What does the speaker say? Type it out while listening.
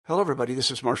Hello, everybody. This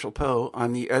is Marshall Poe.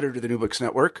 I'm the editor of the New Books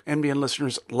Network. NBN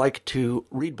listeners like to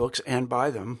read books and buy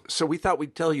them. So we thought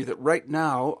we'd tell you that right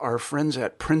now, our friends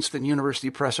at Princeton University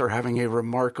Press are having a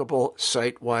remarkable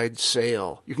site-wide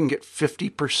sale. You can get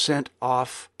 50%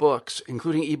 off books,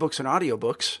 including ebooks and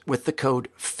audiobooks, with the code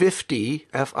 50,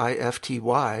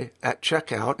 F-I-F-T-Y, at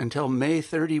checkout until May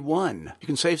 31. You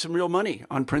can save some real money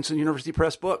on Princeton University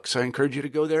Press books. I encourage you to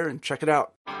go there and check it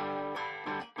out.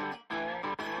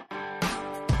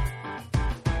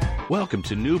 Welcome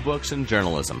to New Books in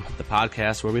Journalism, the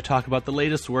podcast where we talk about the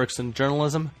latest works in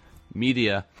journalism,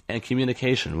 media, and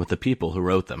communication with the people who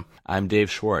wrote them. I'm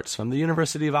Dave Schwartz from the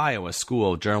University of Iowa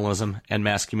School of Journalism and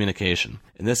Mass Communication.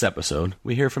 In this episode,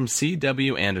 we hear from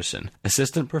C.W. Anderson,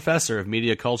 Assistant Professor of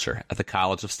Media Culture at the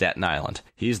College of Staten Island.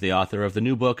 He's the author of the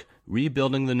new book,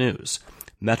 Rebuilding the News: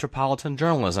 Metropolitan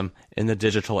Journalism in the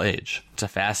Digital Age. It's a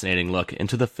fascinating look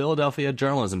into the Philadelphia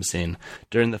journalism scene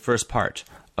during the first part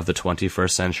of the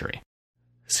 21st century.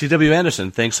 C.W.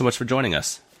 Anderson, thanks so much for joining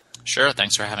us. Sure,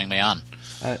 thanks for having me on.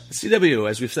 C.W.,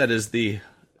 as we've said, is the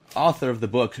author of the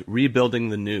book Rebuilding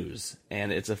the News,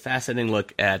 and it's a fascinating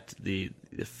look at the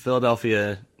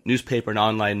Philadelphia newspaper and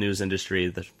online news industry,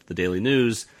 the Daily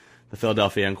News, the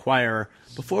Philadelphia Inquirer.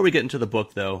 Before we get into the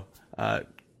book, though,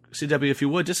 C.W., if you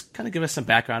would, just kind of give us some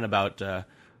background about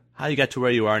how you got to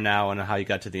where you are now and how you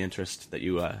got to the interest that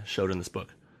you showed in this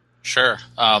book. Sure.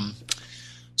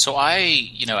 So I,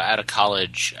 out of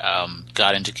college,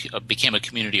 became a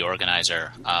community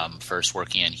organizer, first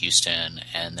working in Houston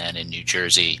and then in New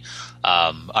Jersey,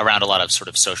 around a lot of sort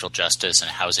of social justice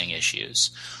and housing issues.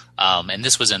 And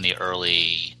this was in the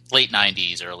late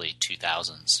 90s, early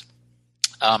 2000s.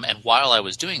 And while I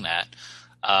was doing that,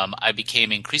 I became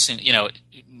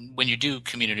when you do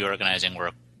community organizing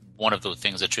work, one of the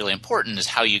things that's really important is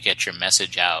how you get your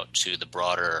message out to the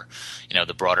broader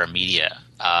media.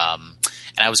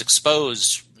 And I was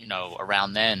exposed,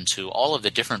 around then to all of the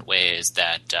different ways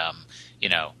that,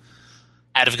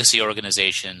 advocacy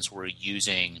organizations were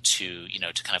using to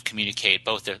kind of communicate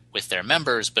both with their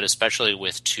members, but especially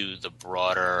to the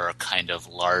broader kind of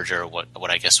larger, what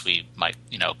I guess we might,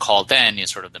 call then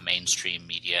sort of the mainstream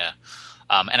media.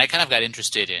 And I kind of got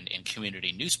interested in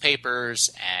community newspapers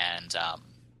and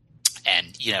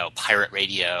pirate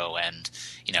radio and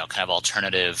kind of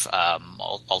alternative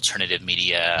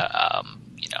media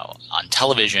on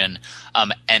television,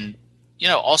 and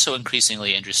also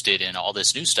increasingly interested in all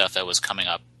this new stuff that was coming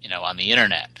up on the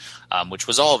internet, which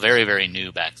was all very, very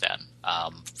new back then.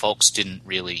 Folks didn't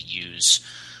really use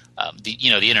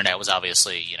the internet was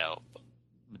obviously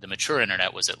the mature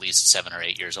internet was at least 7 or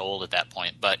 8 years old at that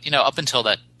point. But, up until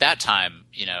that time,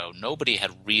 nobody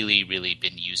had really, really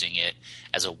been using it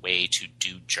as a way to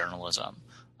do journalism.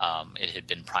 It had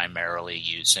been primarily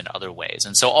used in other ways.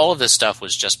 And so all of this stuff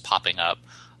was just popping up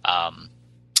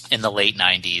in the late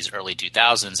 90s, early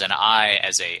 2000s. And I,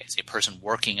 as a person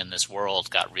working in this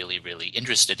world, got really, really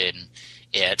interested in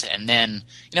it. And then,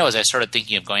 as I started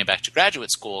thinking of going back to graduate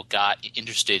school, got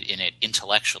interested in it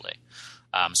intellectually.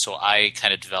 So I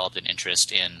kind of developed an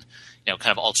interest in,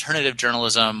 kind of alternative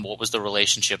journalism. What was the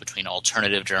relationship between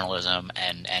alternative journalism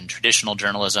and traditional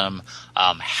journalism?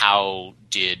 How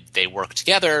did they work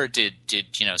together? Did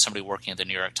somebody working at the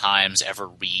New York Times ever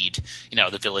read,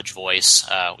 the Village Voice?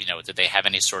 Did they have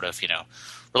any sort of,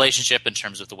 relationship in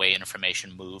terms of the way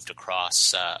information moved across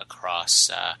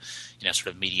sort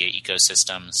of media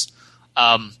ecosystems?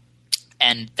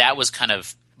 And that was kind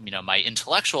of my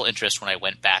intellectual interest when I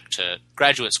went back to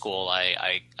graduate school.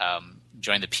 I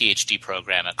joined the PhD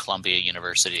program at Columbia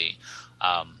University,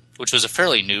 which was a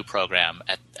fairly new program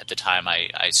at the time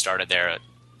I started there.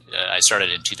 I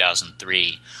started in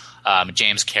 2003.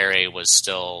 James Carey was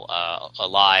still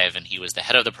alive, and he was the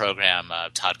head of the program.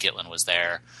 Todd Gitlin was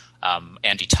there.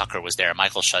 Andy Tucker was there.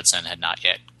 Michael Schudson had not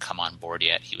yet come on board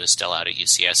yet. He was still out at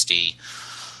UCSD.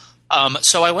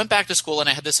 So I went back to school and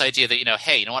I had this idea that,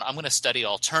 hey, you know what, I'm going to study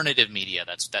alternative media.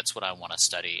 That's what I want to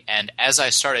study. And as I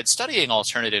started studying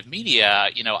alternative media,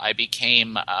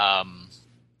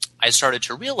 I started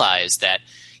to realize that,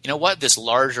 this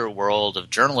larger world of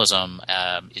journalism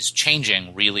is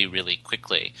changing really, really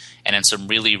quickly and in some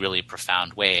really, really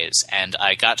profound ways. And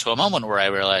I got to a moment where I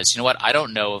realized, I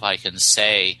don't know if I can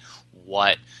say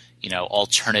what,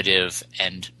 alternative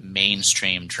and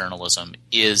mainstream journalism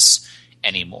is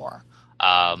anymore,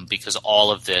 because all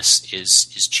of this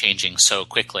is changing so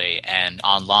quickly, and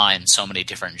online so many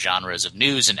different genres of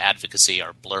news and advocacy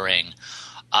are blurring.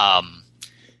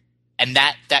 and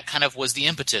that kind of was the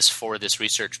impetus for this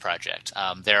research project.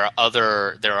 There are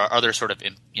other sort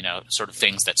of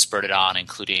things that spurred it on,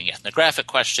 including ethnographic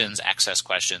questions, access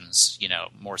questions,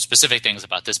 more specific things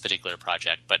about this particular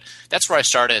project. But that's where I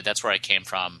started. That's where I came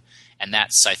from. And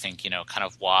that's, I think, kind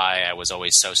of why I was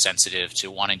always so sensitive to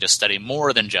wanting to study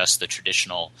more than just the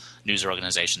traditional news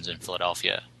organizations in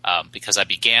Philadelphia, because I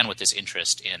began with this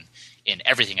interest in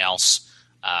everything else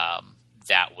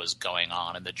that was going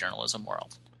on in the journalism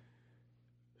world.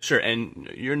 Sure,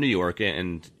 and you're in New York,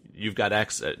 and you've got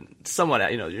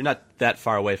somewhat, you're not that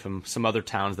far away from some other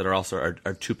towns that are also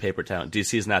are two-paper towns.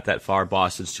 D.C. is not that far.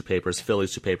 Boston's two papers,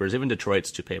 Philly's two papers, even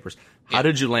Detroit's two papers. How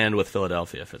did you land with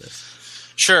Philadelphia for this?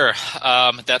 Sure.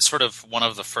 That's sort of one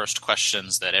of the first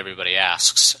questions that everybody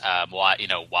asks. Why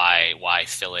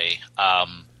Philly?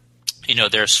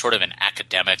 There's sort of an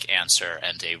academic answer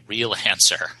and a real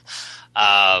answer.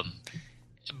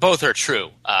 Both are true.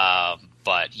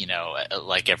 But,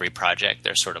 like every project,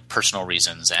 there's sort of personal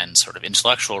reasons and sort of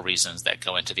intellectual reasons that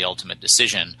go into the ultimate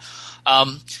decision.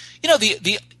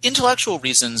 The intellectual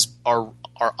reasons are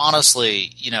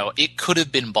honestly, it could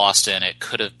have been Boston. It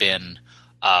could have been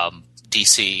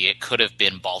DC, it could have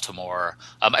been Baltimore.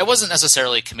 I wasn't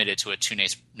necessarily committed to a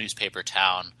two-newspaper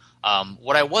town.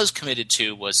 What I was committed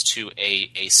to was to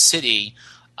a city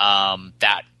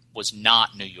that was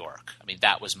not New York. I mean,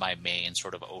 that was my main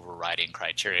sort of overriding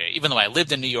criteria. Even though I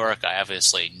lived in New York, I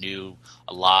obviously knew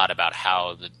a lot about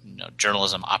how the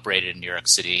journalism operated in New York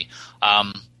City.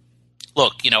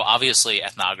 Look, obviously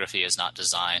ethnography is not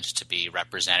designed to be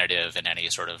representative in any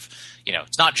sort of,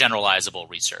 it's not generalizable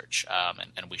research,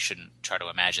 and we shouldn't try to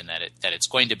imagine that it's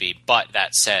going to be. But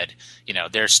that said,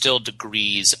 there's still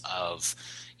degrees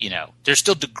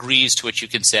to which you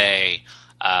can say,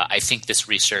 I think this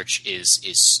research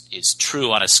is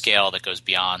true on a scale that goes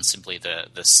beyond simply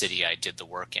the city I did the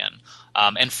work in.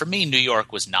 And for me, New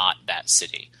York was not that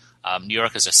city. New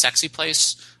York is a sexy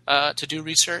place to do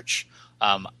research.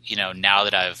 Now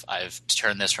that I've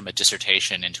turned this from a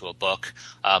dissertation into a book,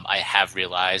 I have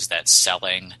realized that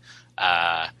selling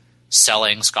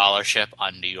scholarship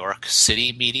on New York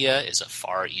City media is a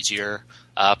far easier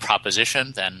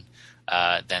proposition than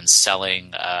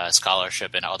selling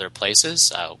scholarship in other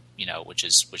places. Which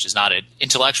is not an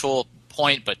intellectual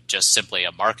point, but just simply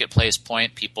a marketplace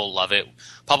point. People love it.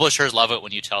 Publishers love it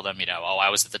when you tell them, I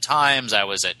was at the Times, I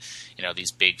was at,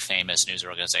 these big famous news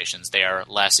organizations. They are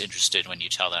less interested when you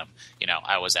tell them,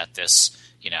 I was at this,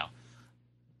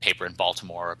 paper in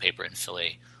Baltimore or paper in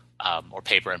Philly, or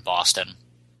paper in Boston.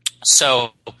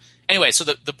 So anyway, so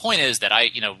the point is that I,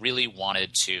 really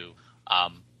wanted to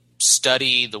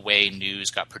study the way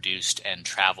news got produced and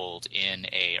traveled in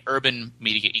a urban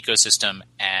media ecosystem,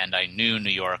 and I knew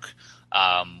New York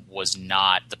was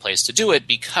not the place to do it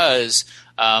because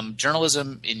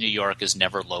journalism in New York is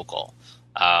never local.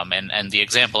 And the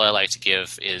example I like to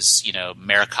give is,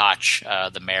 Mayor Koch,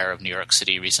 the mayor of New York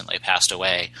City, recently passed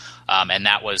away, and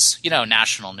that was,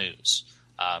 national news.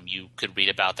 You could read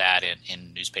about that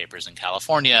in newspapers in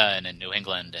California and in New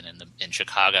England and in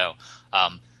Chicago.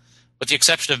 With the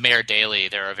exception of Mayor Daley,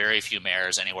 there are very few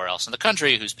mayors anywhere else in the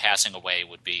country whose passing away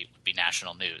would be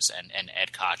national news, and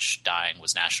Ed Koch dying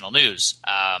was national news.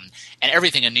 And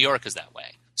everything in New York is that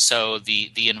way. So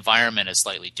the environment is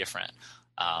slightly different.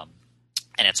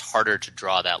 And it's harder to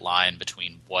draw that line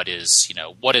between what is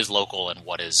local and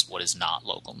what is not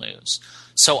local news.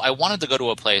 So I wanted to go to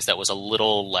a place that was a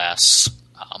little less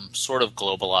sort of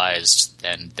globalized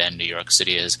than New York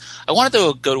City is. I wanted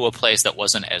to go to a place that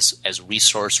wasn't as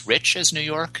resource rich as New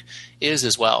York is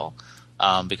as well,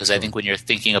 because I think when you're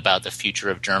thinking about the future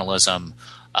of journalism,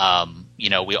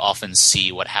 we often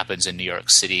see what happens in New York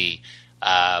City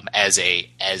as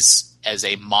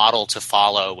a model to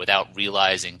follow without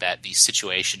realizing that the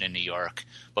situation in New York,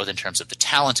 both in terms of the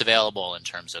talent available, in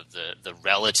terms of the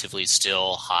relatively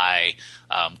still high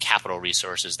capital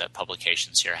resources that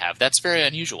publications here have, that's very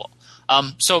unusual.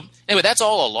 So anyway, that's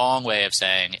all a long way of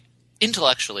saying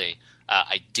intellectually,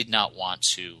 I did not want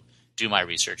to do my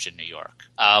research in New York.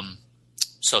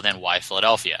 So then why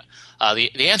Philadelphia?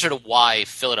 The answer to why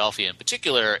Philadelphia in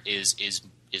particular is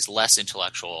less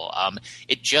intellectual.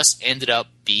 It just ended up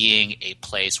being a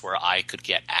place where I could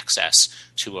get access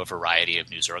to a variety of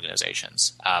news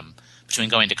organizations. Between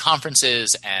going to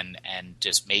conferences and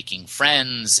just making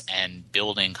friends and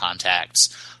building contacts,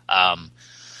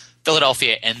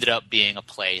 Philadelphia ended up being a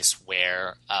place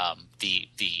where the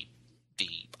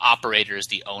operators,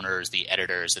 the owners, the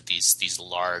editors of these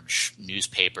large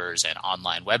newspapers and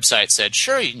online websites said,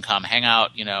 sure, you can come hang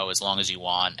out, as long as you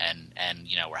want, and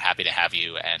we're happy to have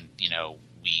you, and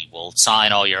we will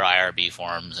sign all your IRB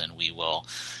forms, and we will,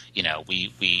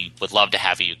 we would love to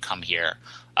have you come here.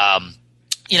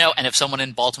 And if someone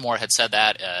in Baltimore had said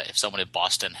that, if someone in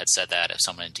Boston had said that, if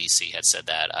someone in DC had said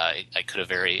that, it could have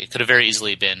very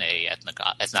easily been a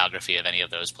ethnography of any of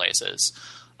those places.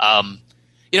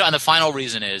 And the final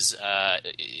reason is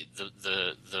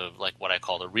the like what I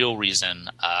call the real reason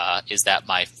is that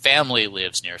my family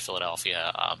lives near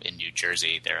Philadelphia in New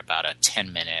Jersey. They're about a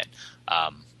 10-minute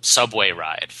subway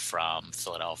ride from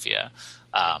Philadelphia,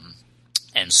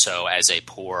 and so as a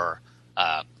poor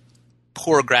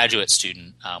graduate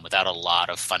student without a lot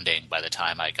of funding, by the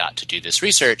time I got to do this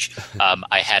research,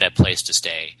 I had a place to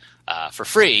stay for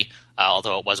free,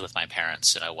 although it was with my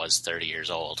parents and I was 30 years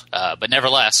old. But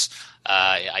nevertheless,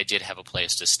 I did have a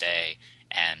place to stay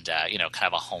and kind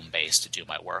of a home base to do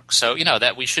my work. So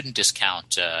that we shouldn't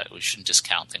discount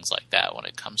things like that when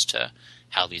it comes to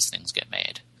how these things get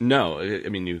made. No, I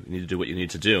mean, you need to do what you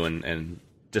need to do, and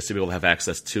just to be able to have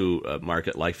access to a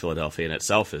market like Philadelphia in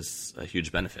itself is a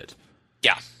huge benefit.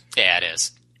 Yeah, it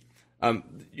is.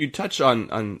 You touch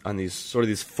on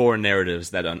these four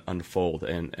narratives that unfold,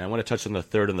 and I want to touch on the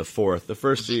third and the fourth. The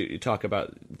first, you talk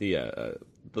about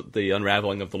the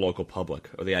unraveling of the local public,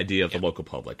 or the idea of the local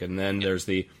public, and then there's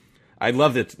I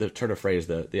love the turn of phrase,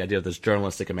 the idea of this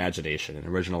journalistic imagination and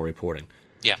original reporting.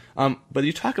 Yeah. But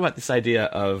you talk about this idea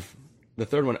of the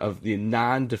third one, of the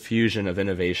non-diffusion of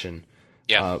innovation,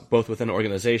 both within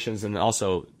organizations and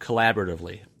also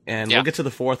collaboratively. And we'll get to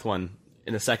the fourth one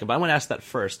in a second, but I want to ask that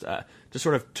first, to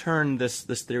sort of turn this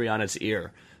theory on its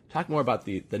ear. Talk more about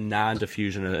the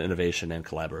non-diffusion of innovation and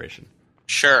collaboration.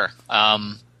 Sure.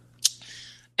 And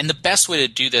the best way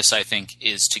to do this, I think,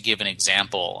 is to give an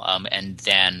example and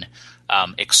then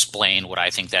explain what I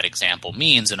think that example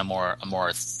means in a more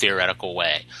theoretical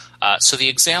way. So the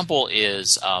example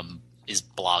is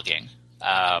blogging,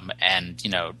 and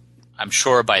I'm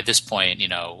sure by this point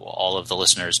all of the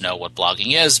listeners know what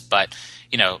blogging is, but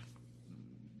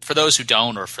for those who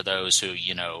don't, or for those who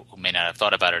who may not have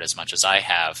thought about it as much as I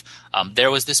have,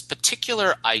 there was this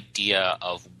particular idea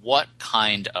of what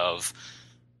kind of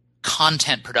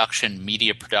content production,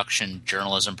 media production,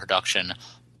 journalism production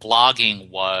blogging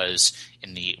was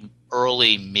in the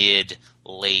early, mid,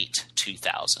 late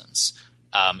 2000s.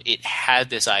 It had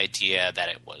this idea that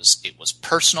it was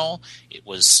personal, it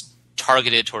was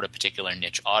targeted toward a particular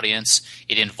niche audience.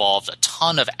 It involved a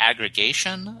ton of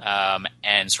aggregation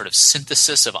and sort of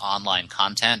synthesis of online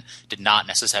content. Did not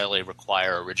necessarily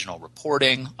require original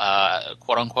reporting,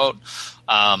 quote unquote.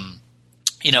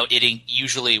 It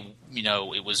usually,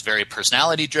 it was very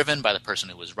personality driven by the person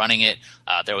who was running it.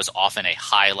 There was often a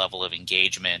high level of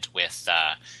engagement with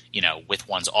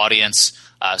one's audience.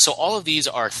 So all of these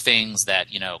are things that,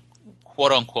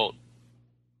 quote unquote,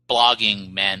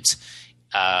 blogging meant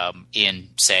in,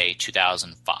 say,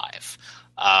 2005.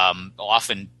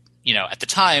 Often, at the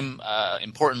time,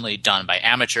 importantly done by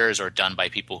amateurs or done by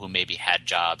people who maybe had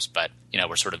jobs, but,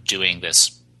 were sort of doing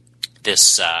this,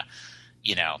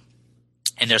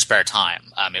 in their spare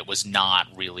time. It was not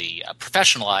really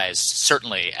professionalized,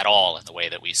 certainly at all, in the way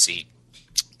that we see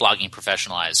blogging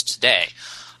professionalized today.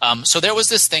 So there was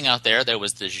this thing out there. There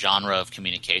was this genre of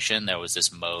communication. There was this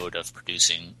mode of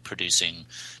producing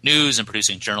news and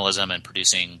producing journalism and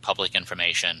producing public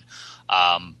information,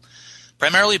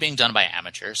 primarily being done by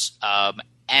amateurs.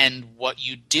 And what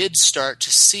you did start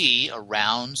to see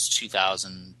around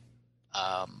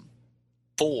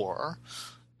 2004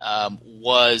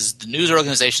 was the news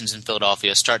organizations in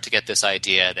Philadelphia start to get this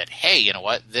idea that, hey, you know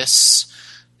what, these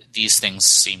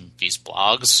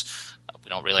blogs, we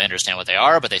don't really understand what they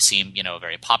are, but they seem,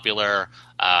 very popular.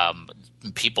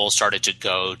 People started to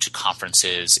go to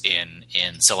conferences in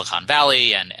Silicon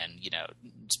Valley and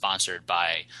sponsored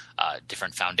by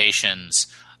different foundations,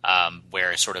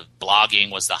 where sort of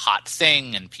blogging was the hot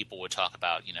thing, and people would talk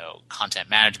about, content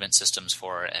management systems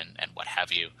for it and what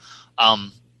have you.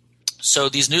 So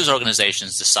these news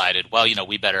organizations decided, well,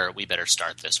 we better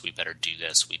start this. We better do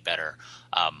this. We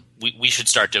should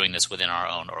start doing this within our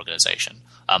own organization.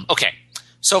 Okay.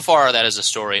 So far, that is a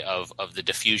story of the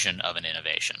diffusion of an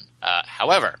innovation.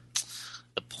 However,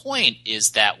 the point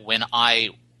is that when I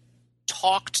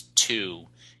talked to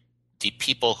the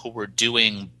people who were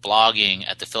doing blogging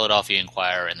at the Philadelphia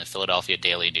Inquirer and the Philadelphia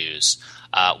Daily News,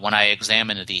 when I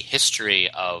examined the history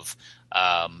of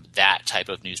that type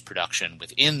of news production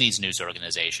within these news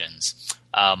organizations,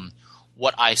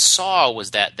 what I saw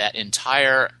was that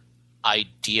entire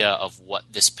idea of what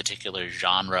this particular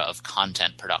genre of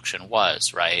content production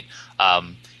was, right?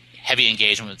 Heavy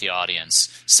engagement with the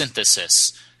audience,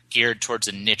 synthesis, geared towards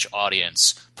a niche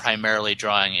audience, primarily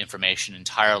drawing information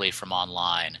entirely from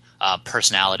online,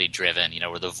 personality driven,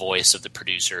 where the voice of the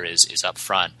producer is up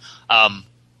front.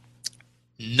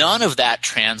 None of that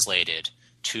translated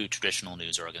to traditional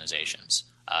news organizations,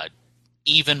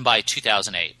 even by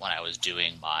 2008 when I was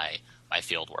doing my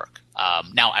field work.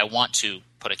 Now, I want to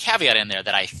put a caveat in there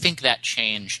that I think that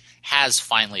change has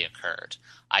finally occurred.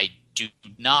 I do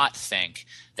not think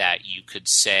that you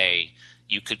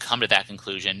could come to that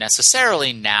conclusion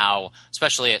necessarily now,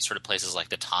 especially at sort of places like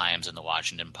the Times and the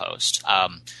Washington Post.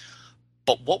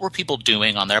 But what were people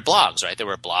doing on their blogs, right? There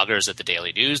were bloggers at the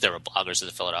Daily News. There were bloggers at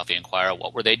the Philadelphia Inquirer.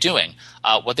 What were they doing?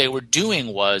 What they were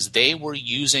doing was they were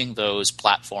using those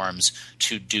platforms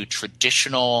to do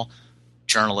traditional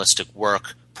journalistic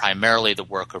work, primarily the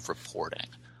work of reporting.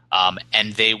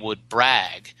 And they would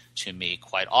brag to me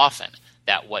quite often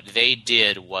that what they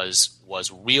did was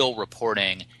real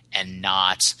reporting and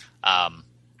not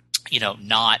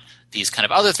these kind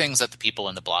of other things that the people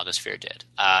in the blogosphere did.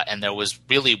 And there was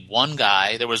one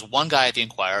guy at the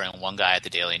Inquirer and one guy at the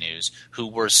Daily News who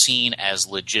were seen as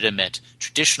legitimate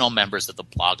traditional members of the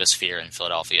blogosphere in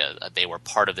Philadelphia. They were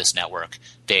part of this network.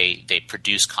 They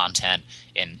produced content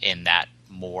in that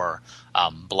more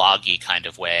bloggy kind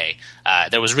of way.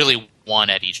 There was really one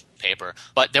at each paper,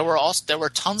 but there were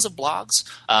tons of blogs.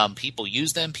 People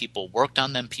used them, people worked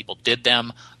on them, people did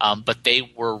them, but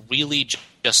they were really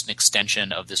just an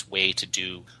extension of this way to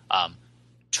do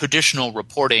traditional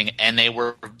reporting, and they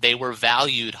were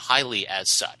valued highly as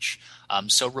such.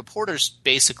 So reporters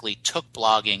basically took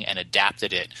blogging and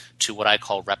adapted it to what I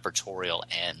call reportorial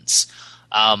ends.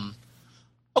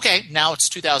 Okay, now it's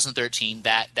 2013.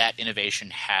 That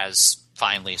innovation has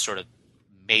finally sort of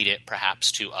made it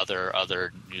perhaps to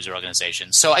other news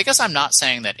organizations. So I guess I'm not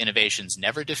saying that innovations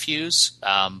never diffuse,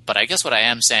 but I guess what I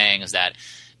am saying is that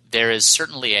there is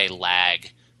certainly a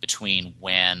lag between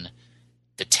when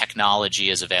the technology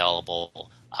is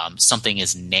available, something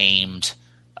is named,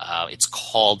 it's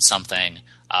called something,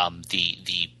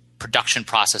 the production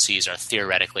processes are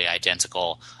theoretically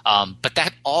identical, but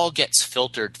that all gets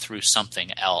filtered through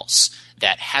something else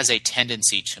that has a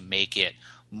tendency to make it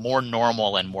more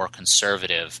normal and more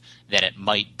conservative than it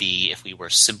might be if we were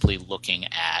simply looking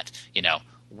at,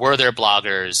 were there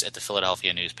bloggers at the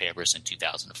Philadelphia newspapers in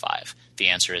 2005? The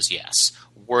answer is yes.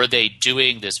 Were they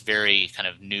doing this very kind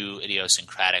of new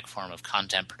idiosyncratic form of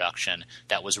content production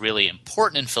that was really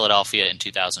important in Philadelphia in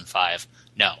 2005?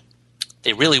 No.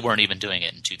 They really weren't even doing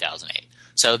it in 2008.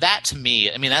 So that, to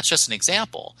me, that's just an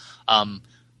example.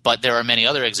 But there are many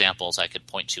other examples I could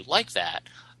point to like that.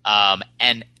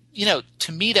 And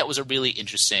to me, that was a really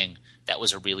interesting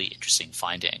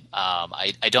finding.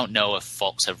 I don't know if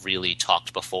folks have really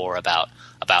talked before about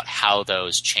how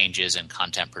those changes in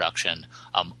content production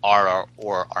are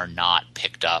or are not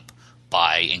picked up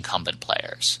by incumbent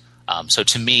players. So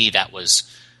to me, that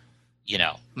was,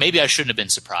 maybe I shouldn't have been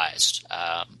surprised.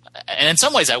 And in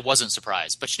some ways I wasn't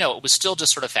surprised, but it was still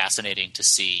just sort of fascinating to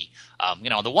see,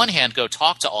 on the one hand, go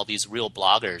talk to all these real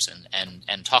bloggers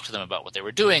and talk to them about what they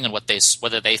were doing and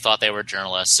whether they thought they were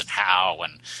journalists and how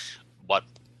and what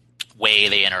way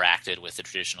they interacted with the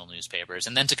traditional newspapers,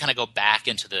 and then to kind of go back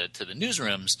into the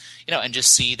newsrooms, and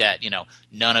just see that,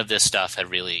 none of this stuff had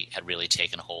really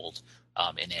taken hold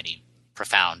in any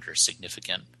profound or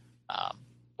significant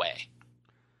way.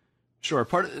 Sure.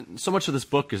 So much of this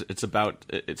book it's about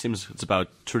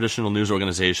traditional news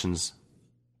organizations,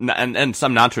 and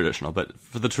some non-traditional, but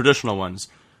for the traditional ones,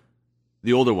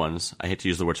 the older ones, I hate to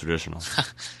use the word traditional.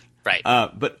 Right.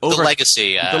 But the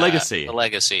legacy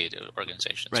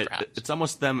organizations, right. Perhaps. It's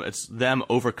almost them. It's them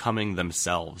overcoming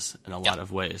themselves in a lot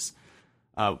of ways,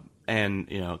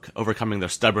 and overcoming their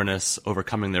stubbornness,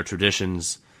 overcoming their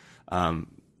traditions,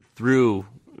 through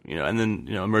and then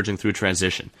emerging through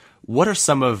transition. What are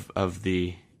some of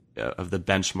the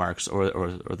benchmarks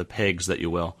or the pegs that you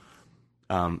will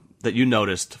that you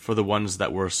noticed for the ones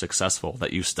that were successful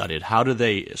that you studied? How do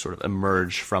they sort of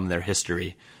emerge from their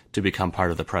history to become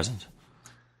part of the present?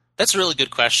 That's a really good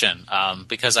question,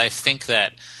 because I think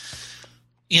that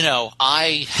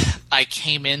I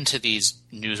came into these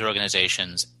news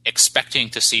organizations expecting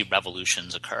to see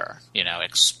revolutions occur.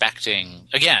 Expecting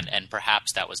again, and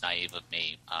perhaps that was naive of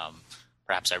me.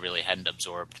 Perhaps I really hadn't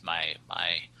absorbed my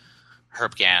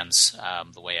herb GANs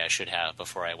the way I should have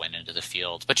before I went into the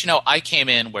field. But I came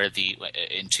in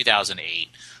in 2008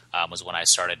 was when I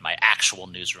started my actual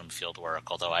newsroom field work.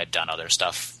 Although I'd done other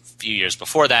stuff a few years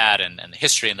before that, and the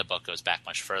history in the book goes back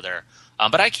much further.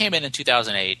 But I came in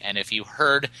 2008, and if you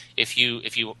heard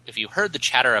the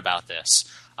chatter about this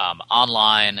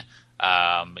online,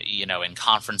 in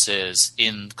conferences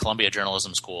in Columbia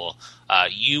Journalism School,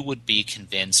 you would be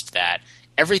convinced that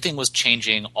everything was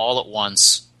changing all at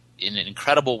once in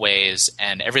incredible ways,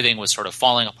 and everything was sort of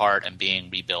falling apart and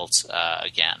being rebuilt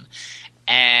again.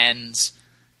 And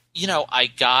I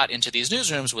got into these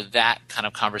newsrooms with that kind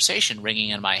of conversation ringing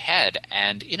in my head,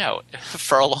 and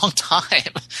for a long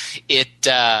time, it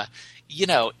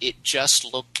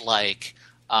just looked like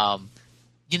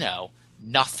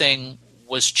nothing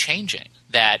was changing.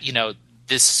 That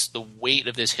the weight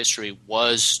of this history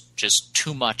was just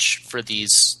too much for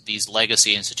these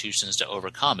legacy institutions to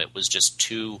overcome. It was just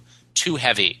too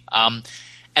heavy.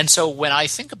 And so when I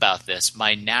think about this,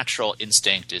 my natural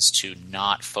instinct is to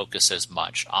not focus as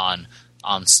much on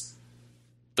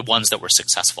the ones that were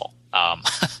successful.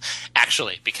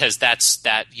 Actually, because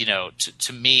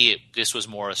to me, this was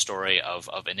more a story of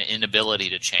an inability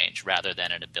to change rather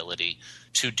than an ability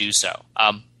to do so.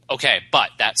 Okay, but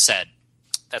that said,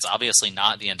 that's obviously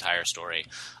not the entire story,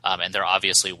 and there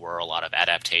obviously were a lot of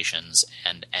adaptations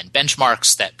and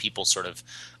benchmarks that people sort of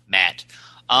met.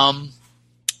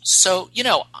 So,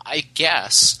 I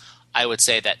guess I would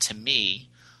say that to me,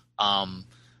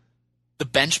 the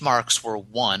benchmarks were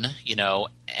one,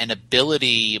 an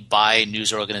ability by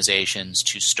news organizations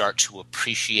to start to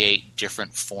appreciate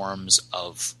different forms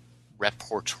of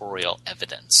reportorial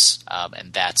evidence.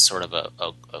 And that's sort of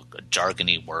a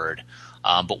jargony word.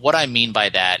 But what I mean by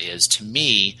that is, to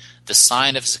me, the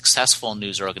sign of a successful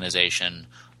news organization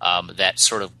that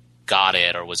sort of got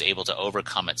it or was able to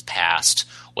overcome its past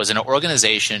was an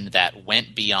organization that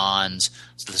went beyond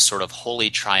the sort of holy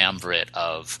triumvirate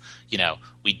of,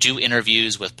 we do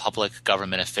interviews with public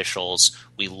government officials,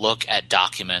 we look at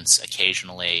documents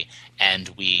occasionally, and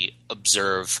we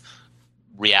observe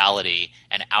reality,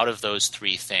 and out of those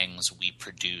three things we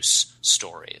produce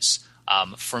stories.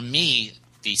 For me,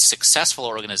 the successful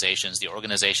organizations, the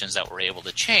organizations that were able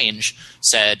to change,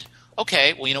 said,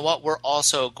 okay, well, you know what? We're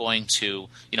also going to,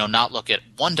 not look at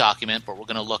one document, but we're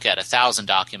going to look at 1,000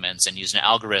 documents and use an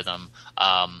algorithm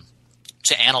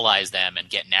to analyze them and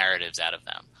get narratives out of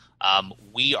them.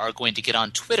 We are going to get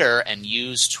on Twitter and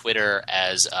use Twitter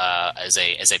as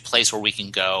a place where we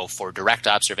can go for direct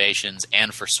observations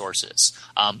and for sources.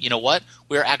 You know what?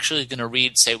 We're actually going to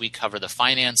read, say we cover the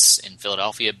finance in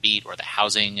Philadelphia beat or the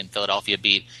housing in Philadelphia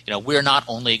beat. We're not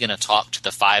only going to talk to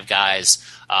the five guys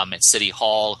at City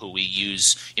Hall who we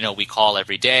use, we call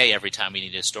every day, every time we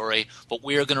need a story, but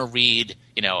we're going to read,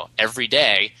 every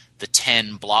day the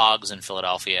 10 blogs in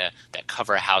Philadelphia that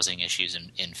cover housing issues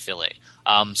in Philly.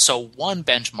 So one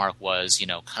benchmark was,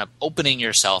 kind of opening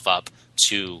yourself up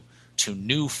to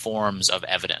new forms of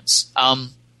evidence.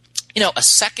 A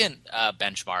second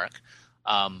benchmark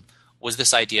was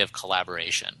this idea of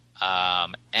collaboration.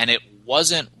 And it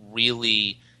wasn't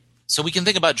really – so we can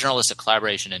think about journalistic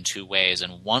collaboration in two ways.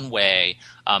 And one way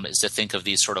is to think of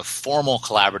these sort of formal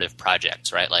collaborative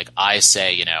projects, right? Like I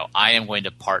say, I am going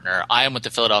to partner – I am with the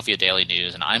Philadelphia Daily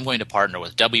News, and I'm going to partner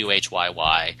with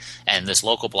WHYY and this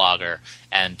local blogger.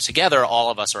 And together, all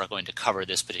of us are going to cover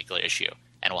this particular issue.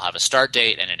 And we'll have a start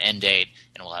date and an end date,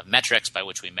 and we'll have metrics by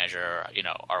which we measure,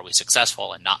 are we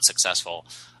successful and not successful.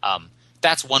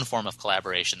 That's one form of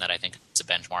collaboration that I think is a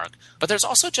benchmark. But there's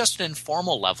also just an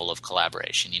informal level of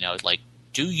collaboration, like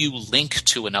do you link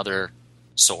to another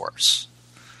source,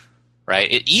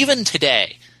 right? Even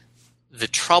today, the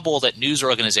trouble that news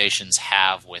organizations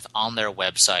have with on their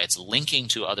websites linking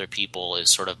to other people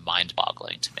is sort of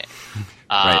mind-boggling to me.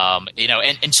 Right.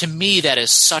 And to me that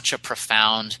is such a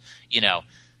profound,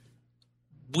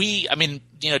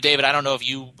 David, I don't know if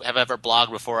you have ever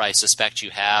blogged before. I suspect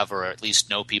you have, or at least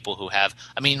know people who have.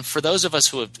 For those of us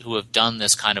who have done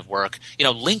this kind of work,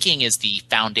 linking is the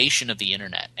foundation of the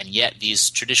internet, and yet these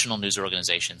traditional news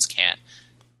organizations can't.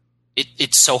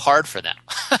 It's so hard for them.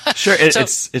 Sure,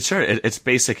 it's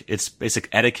basic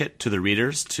etiquette to the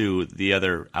readers, to the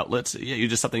other outlets.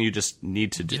 Yeah, something you just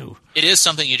need to do. It is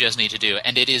something you just need to do,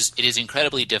 and it is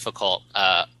incredibly difficult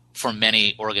for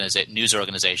many news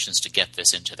organizations to get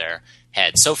this into their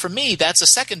head. So for me, that's a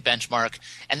second benchmark,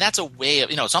 and that's a way of,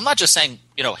 so I'm not just saying,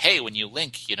 hey, when you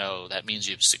link, that means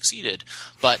you've succeeded,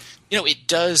 but, it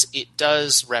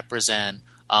does represent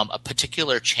a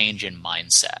particular change in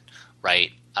mindset,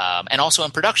 right? And also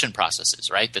in production processes,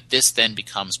 right? That this then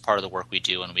becomes part of the work we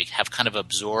do, and we have kind of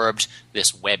absorbed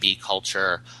this webby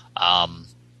culture,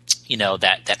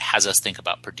 that has us think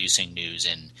about producing news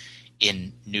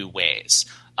in new ways.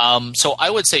 So I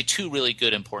would say two really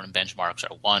good important benchmarks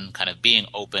are, one, kind of being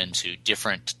open to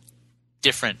different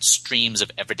streams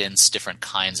of evidence, different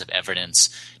kinds of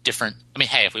evidence,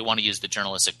 if we want to use the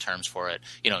journalistic terms for it,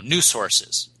 news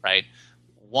sources, right?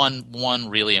 one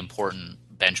really important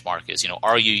benchmark is,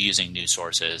 are you using news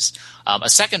sources? A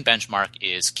second benchmark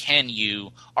is,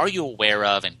 are you aware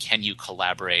of and can you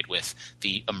collaborate with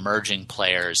the emerging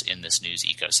players in this news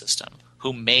ecosystem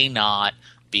who may not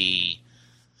be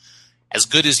as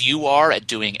good as you are at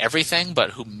doing everything,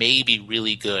 but who may be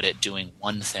really good at doing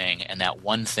one thing, and that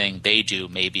one thing they do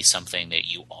may be something that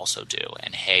you also do.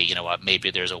 And hey, you know what,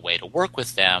 maybe there's a way to work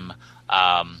with them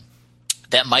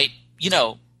that might,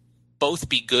 both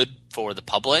be good for the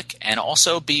public and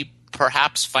also be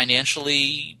perhaps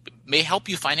may help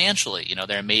you financially.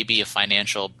 There may be a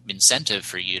financial incentive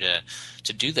for you to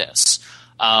do this.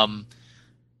 And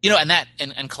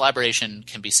collaboration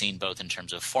can be seen both in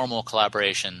terms of formal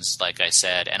collaborations, like I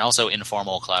said, and also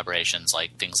informal collaborations,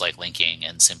 like things like linking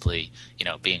and simply,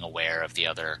 being aware of the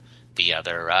other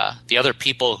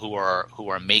people who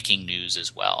are making news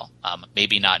as well.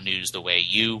 Maybe not news the way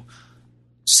you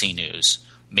see news,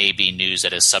 maybe news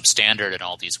that is substandard in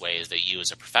all these ways that you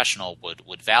as a professional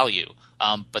would value,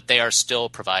 but they are still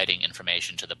providing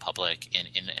information to the public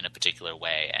in a particular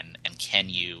way, and can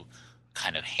you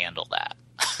kind of handle that?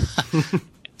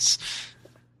 Yes.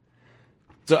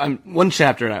 So one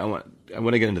chapter, and I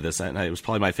want to get into this, and it was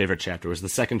probably my favorite chapter, was the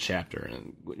second chapter,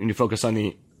 and when you focus on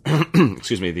the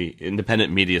the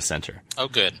Independent Media Center. Oh,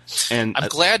 good. And I'm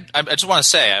glad. I just want to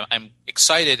say I'm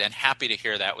excited and happy to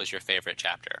hear that was your favorite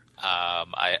chapter.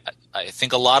 I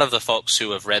think a lot of the folks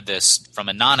who have read this from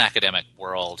a non-academic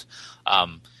world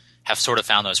have sort of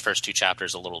found those first two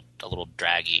chapters a little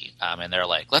draggy, and they're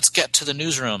like, let's get to the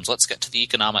newsrooms, let's get to the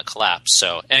economic collapse.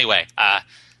 So anyway,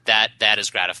 that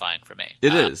is gratifying for me.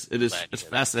 It is. It's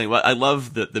fascinating. Well, I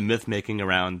love the myth making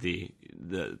around the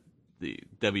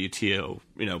WTO,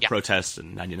 protests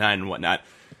in '99 and whatnot,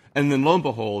 and then lo and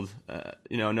behold,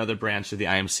 another branch of the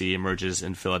IMC emerges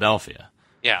in Philadelphia.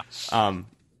 Yeah. Talk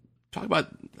about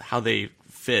how they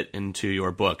fit into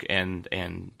your book, and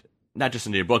not just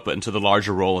into your book, but into the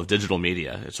larger role of digital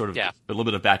media. It's sort of a little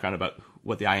bit of background about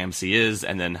what the IMC is,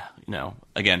 and then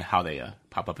again how they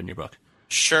pop up in your book.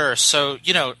 Sure. So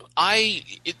the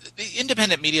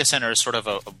Independent Media Center is sort of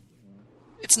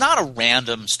it's not a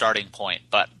random starting point,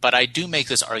 but I do make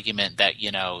this argument that,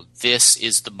 this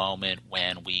is the moment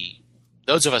when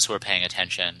those of us who are paying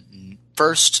attention,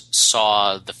 first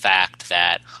saw the fact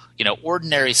that,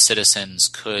 ordinary citizens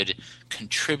could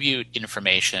contribute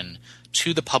information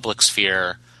to the public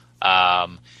sphere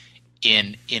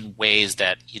in ways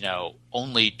that,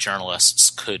 only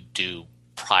journalists could do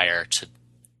prior to,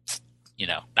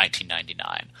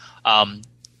 1999.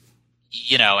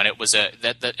 And it was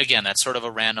again, that's sort of a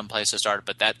random place to start,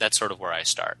 but that's sort of where I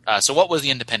start. So what was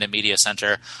the Independent Media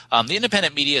Center? The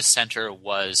Independent Media Center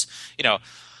was,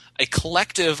 a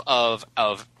collective of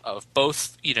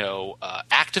both,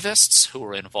 activists who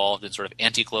were involved in sort of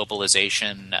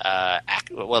anti-globalization.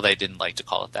 Well, they didn't like to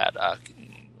call it that,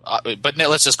 but no,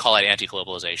 let's just call it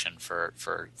anti-globalization for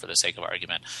the sake of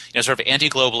argument. Sort of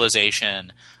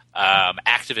anti-globalization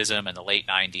activism in the late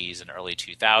 '90s and early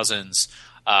 2000s.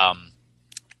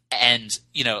 And,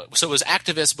 so it was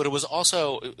activists, but it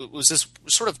was this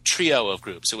sort of trio of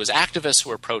groups. It was activists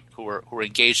who were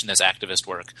engaged in this activist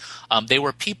work. They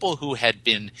were people who had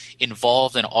been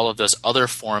involved in all of those other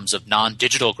forms of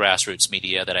non-digital grassroots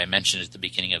media that I mentioned at the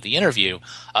beginning of the interview.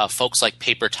 Folks like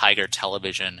Paper Tiger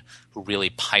Television, who really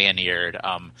pioneered,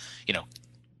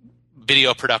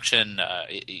 video production,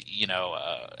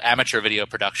 amateur video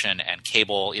production and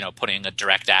cable, putting a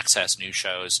direct access news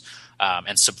shows,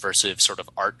 and subversive sort of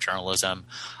art journalism,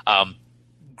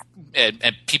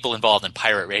 and people involved in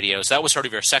pirate radio. So that was sort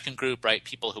of your second group, right?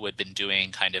 People who had been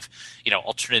doing kind of,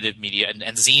 alternative media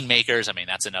and zine makers. I mean,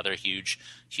 that's another huge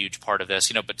part of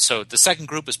this, but so the second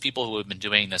group was people who had been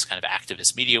doing this kind of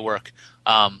activist media work,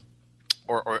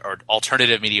 or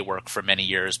alternative media work for many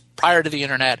years prior to the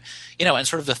internet, and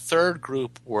sort of the third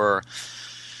group were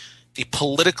the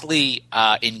politically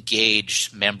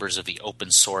engaged members of the open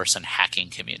source and hacking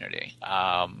community.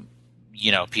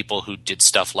 People who did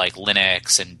stuff like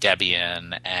Linux and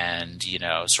Debian and,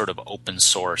 sort of open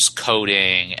source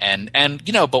coding and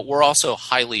but we're also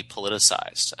highly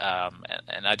politicized.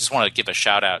 And I just want to give a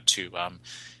shout out to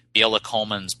Beulah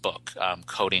Coleman's book,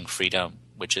 Coding Freedom,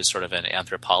 which is sort of an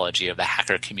anthropology of the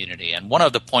hacker community. And one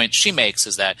of the points she makes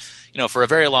is that, for a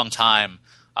very long time,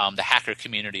 the hacker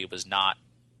community was not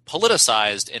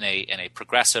politicized in a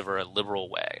progressive or a liberal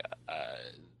way.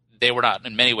 They were not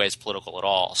in many ways political at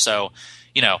all. So,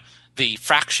 the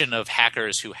fraction of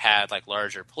hackers who had like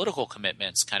larger political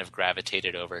commitments kind of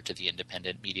gravitated over to the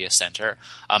Independent Media Center,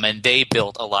 and they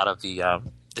built a lot of the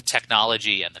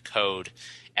technology and the code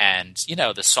and,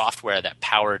 the software that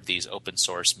powered these open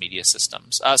source media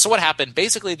systems. So what happened?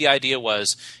 Basically, the idea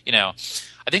was,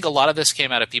 I think a lot of this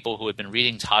came out of people who had been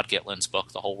reading Todd Gitlin's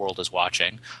book, The Whole World is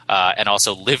Watching, and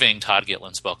also living Todd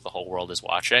Gitlin's book, The Whole World is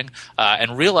Watching,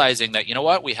 and realizing that,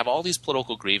 we have all these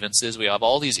political grievances, we have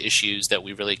all these issues that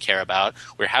we really care about,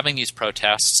 we're having these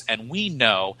protests, and we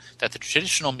know that the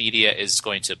traditional media is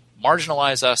going to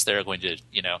marginalize us, they're going to,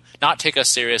 not take us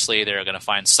seriously, they're going to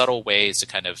find subtle ways to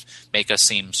kind of make us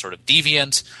seem sort of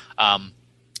deviant.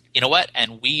 You know what?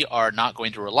 And we are not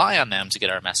going to rely on them to get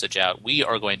our message out. We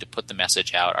are going to put the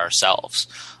message out ourselves,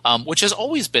 which has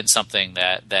always been something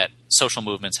that social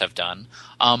movements have done.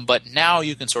 But now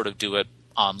you can sort of do it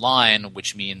online,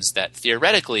 which means that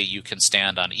theoretically you can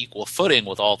stand on equal footing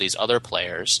with all these other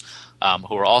players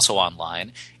who are also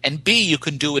online. And B, you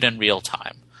can do it in real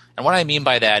time. And what I mean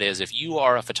by that is if you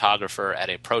are a photographer at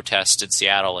a protest in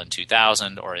Seattle in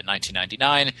 2000 or in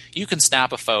 1999, you can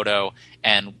snap a photo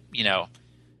and,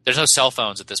 there's no cell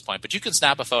phones at this point, but you can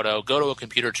snap a photo, go to a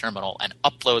computer terminal, and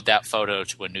upload that photo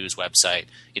to a news website,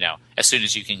 as soon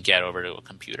as you can get over to a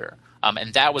computer.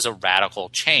 And that was a radical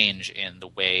change in the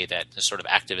way that the sort of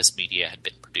activist media had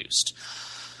been produced.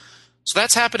 So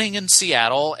that's happening in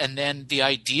Seattle, and then the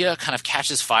idea kind of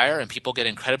catches fire, and people get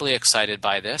incredibly excited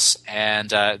by this.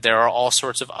 And there are all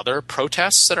sorts of other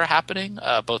protests that are happening,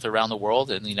 both around the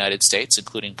world and in the United States,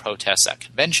 including protests at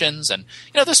conventions. And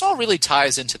this all really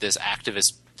ties into this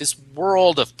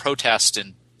world of protest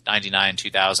in 99,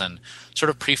 2000, sort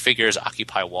of prefigures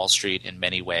Occupy Wall Street in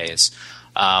many ways.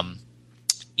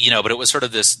 But it was sort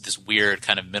of this weird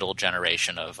kind of middle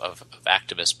generation of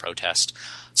activist protest.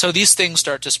 So these things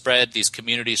start to spread, these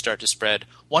communities start to spread.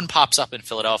 One pops up in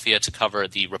Philadelphia to cover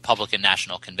the Republican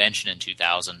National Convention in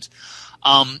 2000.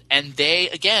 And they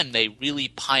really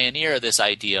pioneer this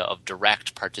idea of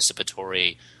direct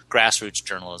participatory grassroots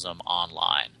journalism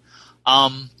online.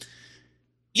 And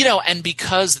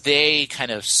because they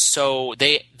kind of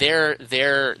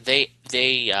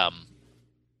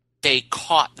they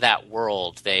caught that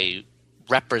world, they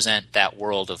represent that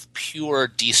world of pure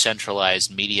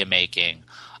decentralized media making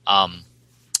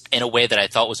in a way that I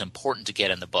thought was important to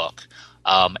get in the book,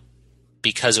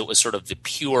 because it was sort of the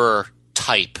pure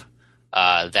type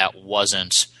that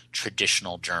wasn't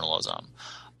traditional journalism.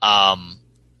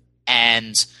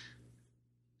 And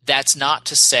that's not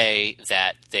to say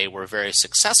that they were very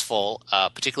successful,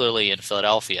 particularly in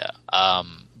Philadelphia.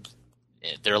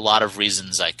 There are a lot of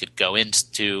reasons I could go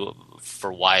into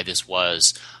for why this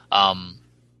was.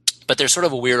 But they're sort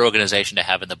of a weird organization to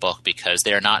have in the book because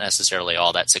they're not necessarily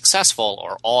all that successful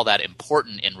or all that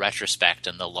important in retrospect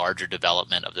in the larger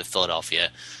development of the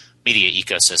Philadelphia media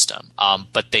ecosystem.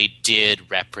 But they did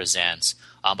represent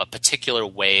a particular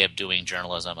way of doing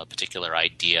journalism, a particular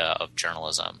idea of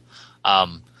journalism.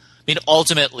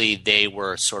 Ultimately, they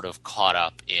were sort of caught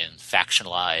up in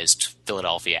factionalized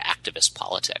Philadelphia activist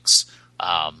politics.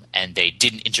 And they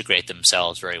didn't integrate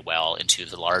themselves very well into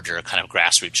the larger kind of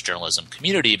grassroots journalism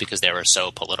community because they were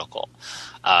so political.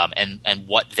 And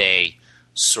what they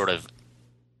sort of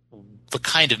 – the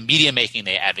kind of media making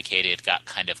they advocated got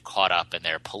kind of caught up in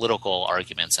their political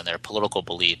arguments and their political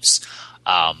beliefs.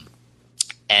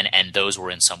 And those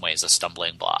were in some ways a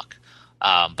stumbling block.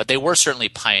 But they were certainly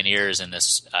pioneers in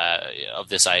this of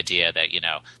this idea that,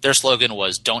 their slogan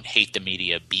was "Don't hate the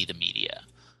media, be the media."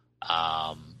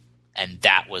 And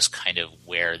that was kind of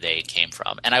where they came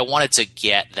from. And I wanted to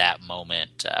get that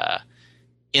moment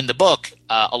in the book,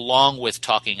 along with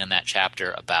talking in that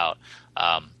chapter about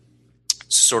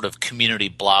sort of community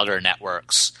blogger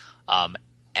networks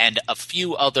and a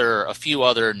few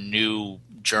other new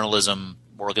journalism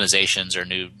organizations or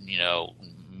new,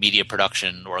 media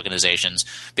production organizations,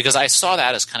 because I saw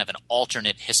that as kind of an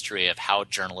alternate history of how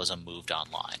journalism moved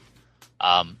online.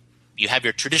 You have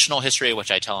your traditional history,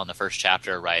 which I tell in the first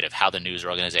chapter, right, of how the news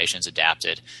organizations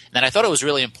adapted. And then I thought it was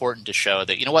really important to show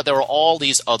that, there were all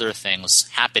these other things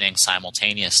happening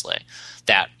simultaneously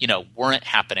that, weren't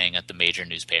happening at the major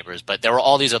newspapers, but there were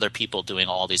all these other people doing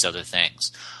all these other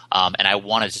things. And I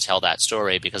wanted to tell that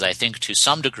story because I think to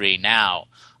some degree now,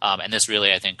 and this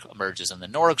really, I think, emerges in the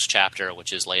Norgs chapter,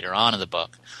 which is later on in the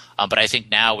book, but I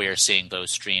think now we are seeing those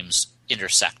streams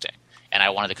intersecting. And I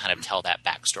wanted to kind of tell that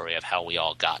backstory of how we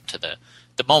all got to the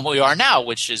moment we are now,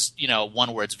 which is,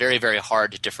 one where it's very, very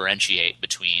hard to differentiate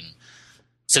between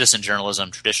citizen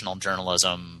journalism, traditional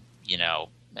journalism,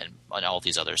 and all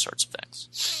these other sorts of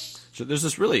things. So there's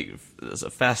a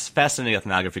fascinating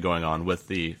ethnography going on with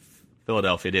the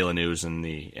Philadelphia Daily News and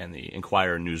the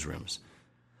Inquirer newsrooms.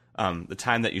 The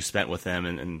time that you spent with them,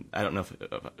 and I don't know if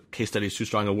case study is too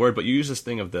strong a word, but you use this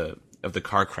thing of the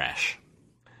car crash.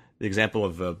 the example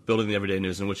of building the everyday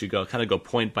news, in which you go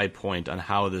point by point on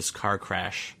how this car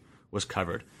crash was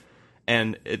covered.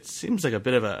 And it seems like a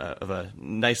bit of a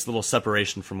nice little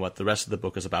separation from what the rest of the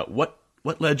book is about. What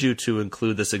led you to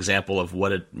include this example of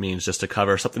what it means just to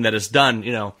cover something that is done,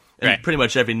 in pretty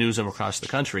much every newsroom across the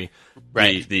country,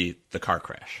 right. the car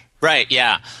crash? Right,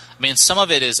 yeah. I mean, some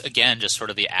of it is, again, just sort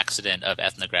of the accident of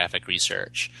ethnographic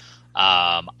research.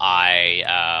 I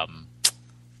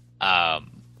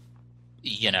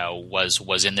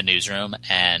was in the newsroom,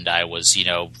 and I was,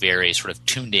 very sort of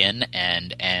tuned in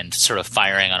and sort of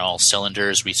firing on all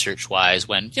cylinders research-wise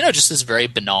when, just this very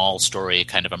banal story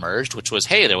kind of emerged, which was,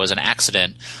 hey, there was an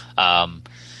accident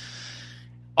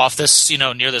off this,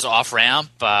 near this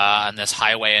off-ramp on this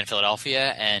highway in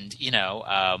Philadelphia, and,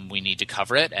 we need to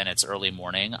cover it, and it's early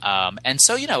morning. And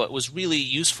so, it was really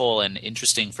useful and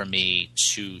interesting for me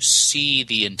to see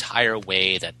the entire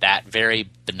way that very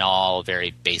banal,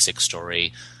 very basic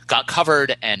story got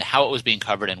covered, and how it was being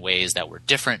covered in ways that were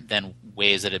different than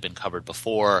ways that had been covered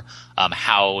before,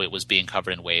 how it was being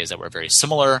covered in ways that were very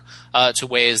similar to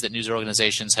ways that news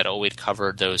organizations had always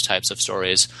covered those types of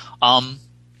stories.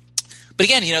 But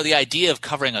again, the idea of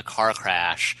covering a car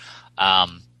crash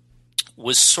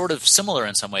was sort of similar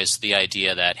in some ways to the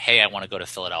idea that, hey, I want to go to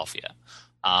Philadelphia.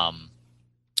 I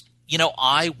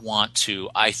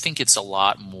think it's a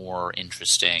lot more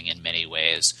interesting in many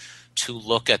ways to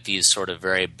look at these sort of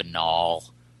very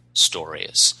banal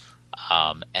stories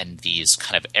and these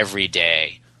kind of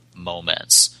everyday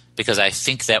moments, because I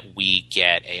think that we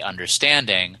get a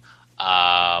understanding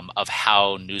of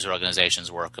how news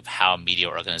organizations work, of how media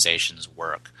organizations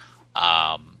work,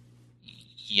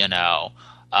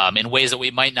 in ways that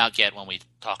we might not get when we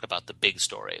talk about the big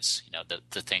stories,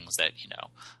 the things that,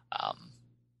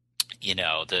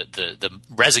 the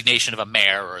resignation of a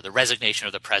mayor or the resignation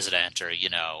of the president or,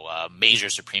 major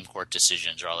Supreme Court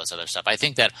decisions or all this other stuff. I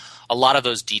think that a lot of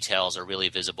those details are really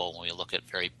visible when we look at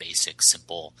very basic,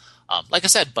 simple, like I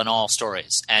said, banal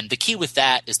stories. And the key with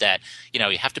that is that,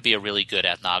 you have to be a really good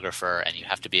ethnographer and you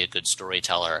have to be a good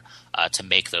storyteller to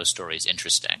make those stories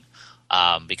interesting,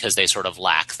 because they sort of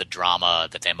lack the drama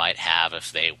that they might have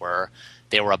if they were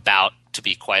about, to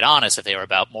be quite honest, if they were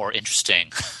about more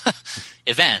interesting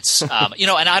events. And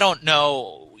I don't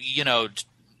know,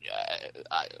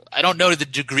 I don't know the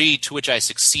degree to which I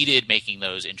succeeded making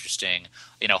those interesting.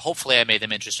 Hopefully I made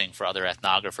them interesting for other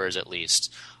ethnographers at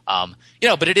least. But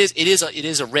it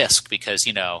is a risk, because,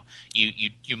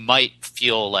 you might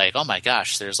feel like, oh my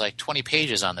gosh, there's like 20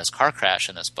 pages on this car crash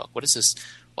in this book. What is this?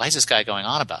 Why is this guy going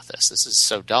on about this? This is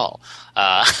so dull.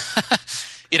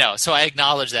 So I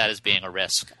acknowledge that as being a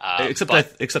risk. I'm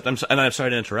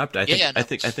sorry to interrupt. I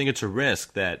think it's a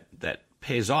risk that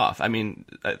pays off. I mean,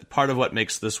 part of what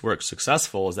makes this work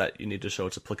successful is that you need to show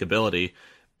its applicability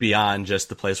beyond just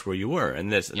the place where you were, and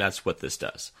that's what this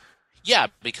does. Yeah,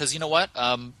 because you know what?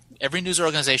 Every news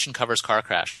organization covers car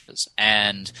crashes,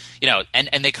 and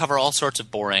and they cover all sorts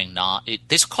of boring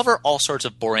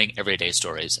everyday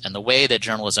stories. And the way that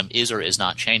journalism is or is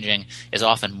not changing is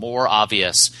often more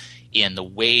obvious in the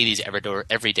way these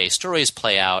everyday stories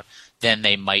play out than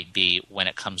they might be when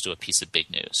it comes to a piece of big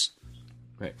news.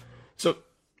 Right. So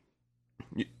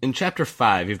in Chapter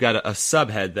 5, you've got a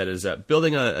subhead that is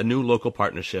building a new local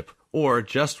partnership, or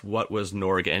just what was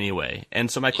NORG anyway.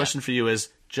 And so my question for you is,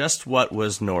 just what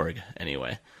was NORG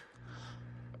anyway?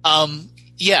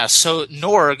 So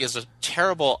NORG is a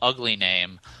terrible, ugly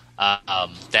name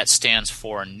that stands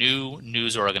for New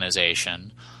News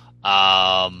Organization.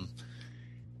 The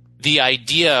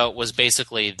idea was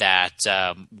basically that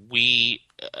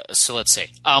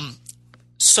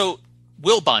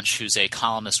Will Bunch, who's a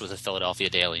columnist with the Philadelphia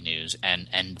Daily News,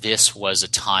 and this was a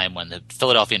time when the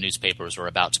Philadelphia newspapers were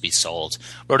about to be sold,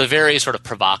 wrote a very sort of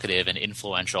provocative and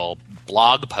influential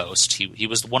blog post. He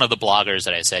was one of the bloggers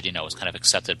that I said, was kind of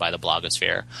accepted by the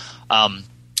blogosphere.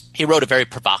 He wrote a very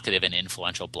provocative and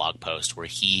influential blog post where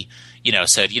he,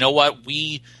 said, what,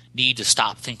 we need to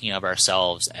stop thinking of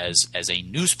ourselves as a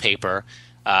newspaper.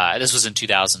 This was in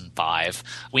 2005.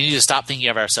 We need to stop thinking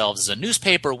of ourselves as a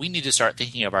newspaper. We need to start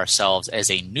thinking of ourselves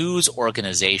as a news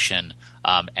organization,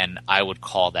 and I would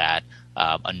call that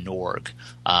a NORG,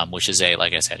 which is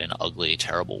like I said, an ugly,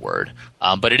 terrible word.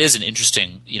 But it is an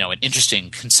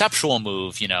interesting conceptual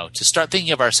move, to start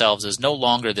thinking of ourselves as no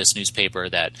longer this newspaper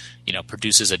that,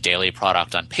 produces a daily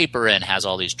product on paper and has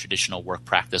all these traditional work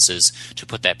practices to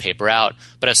put that paper out,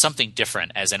 but as something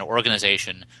different, as an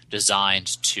organization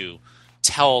designed to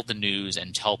tell the news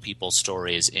and tell people's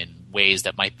stories in ways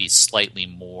that might be slightly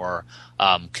more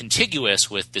contiguous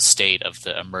with the state of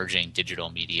the emerging digital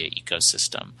media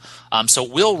ecosystem. So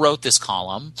Will wrote this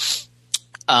column.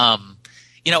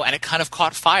 and it kind of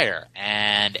caught fire,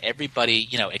 and everybody,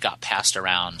 it got passed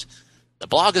around the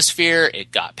blogosphere,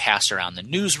 it got passed around the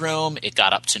newsroom, it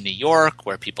got up to New York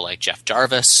where people like Jeff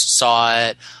Jarvis saw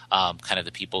it, kind of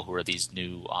the people who are these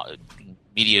new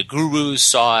media gurus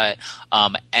saw it,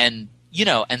 and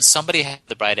somebody had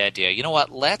the bright idea, you know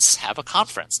what, let's have a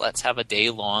conference, let's have a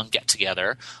day-long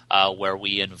get-together where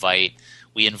we invite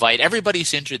everybody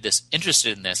who's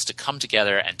interested in this to come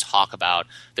together and talk about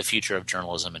the future of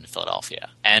journalism in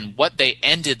Philadelphia. And what they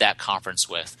ended that conference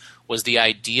with was the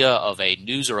idea of a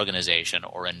news organization,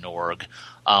 or a NORG,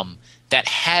 that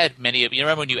had many of – you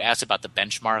remember when you asked about the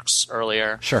benchmarks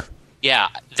earlier? Sure. Yeah,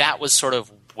 that was sort of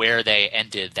where they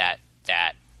ended that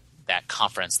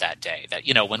conference that day. That,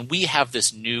 when we have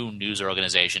this new news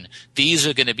organization, these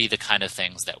are going to be the kind of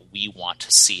things that we want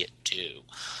to see it do.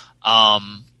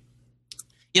 And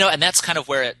that's kind of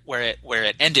where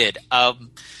it ended.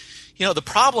 The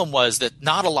problem was that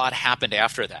not a lot happened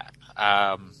after that.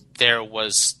 There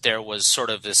was sort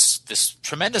of this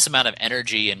tremendous amount of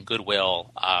energy and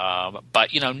goodwill, but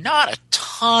not a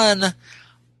ton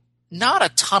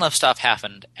of stuff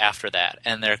happened after that.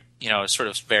 And there, sort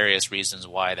of various reasons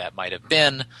why that might have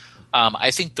been. I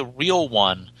think the real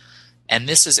one, and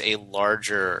this is a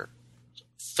larger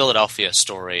Philadelphia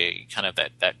story, kind of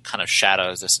that kind of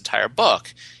shadows this entire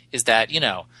book, is that,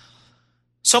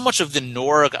 so much of the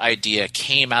NORG idea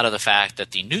came out of the fact that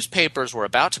the newspapers were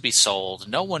about to be sold.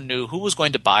 No one knew who was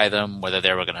going to buy them, whether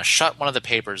they were going to shut one of the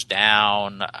papers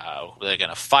down, were they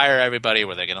going to fire everybody,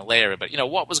 were they going to lay everybody,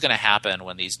 what was going to happen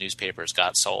when these newspapers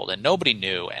got sold, and nobody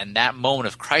knew. And that moment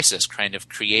of crisis kind of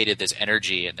created this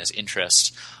energy and this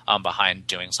interest behind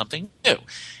doing something new.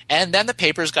 And then the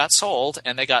papers got sold,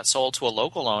 and they got sold to a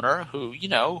local owner who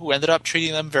ended up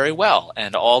treating them very well.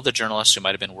 And all the journalists who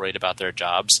might have been worried about their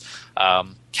jobs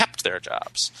kept their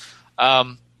jobs.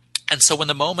 And so when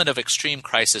the moment of extreme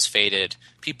crisis faded,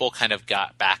 people kind of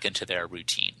got back into their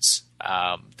routines.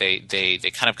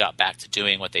 They kind of got back to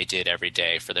doing what they did every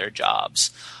day for their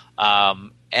jobs.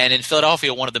 And in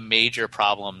Philadelphia, one of the major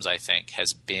problems, I think,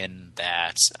 has been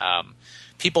that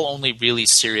people only really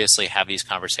seriously have these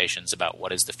conversations about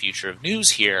what is the future of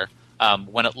news here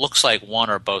when it looks like one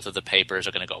or both of the papers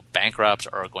are going to go bankrupt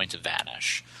or are going to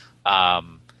vanish.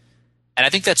 And I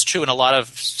think that's true in a lot of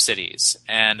cities.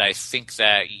 And I think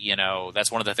that,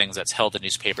 that's one of the things that's held the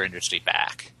newspaper industry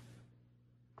back.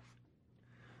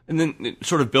 And then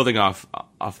sort of building off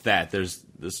that, there's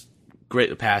this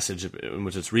great passage in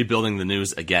which it's rebuilding the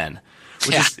news again.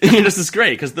 Which is this is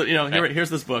great because here's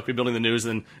this book, Rebuilding the News,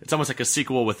 and it's almost like a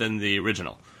sequel within the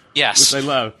original. Yes, which I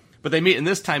love. But they meet, and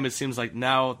this time it seems like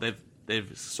now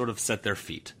they've sort of set their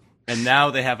feet, and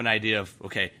now they have an idea of,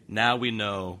 okay, now we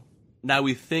know, now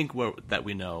we think that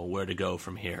we know where to go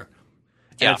from here.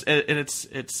 And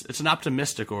it's an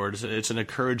optimistic, or it's an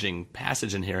encouraging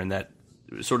passage in here, in that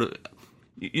sort of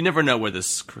you never know where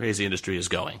this crazy industry is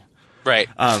going, right?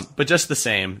 But just the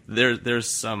same,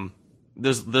 there's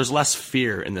less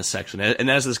fear in this section, and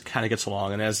as this kind of gets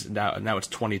along, and as now it's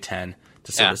 2010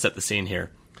 to sort of set the scene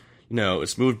here.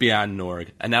 It's moved beyond NORG,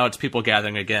 and now it's people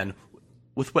gathering again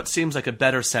with what seems like a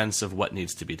better sense of what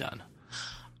needs to be done.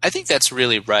 I think that's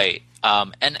really right,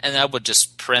 and I would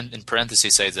just in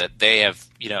parentheses say that they have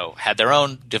had their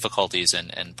own difficulties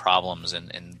and problems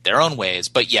in their own ways.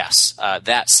 But yes,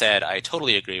 that said, I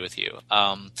totally agree with you.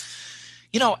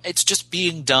 It's just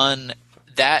being done.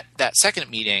 That second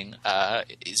meeting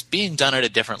is being done at a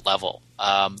different level.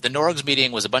 The NORG's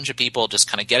meeting was a bunch of people just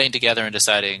kind of getting together and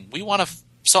deciding, we want to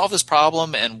solve this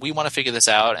problem and we want to figure this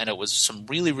out. And it was some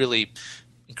really, really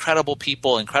incredible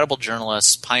people, incredible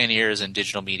journalists, pioneers in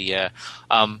digital media,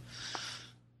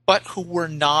 but who were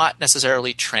not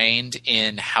necessarily trained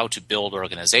in how to build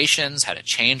organizations, how to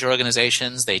change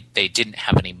organizations. They didn't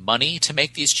have any money to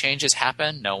make these changes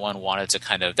happen. No one wanted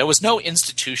to there was no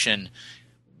institution.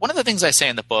 One of the things I say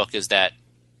in the book is that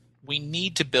we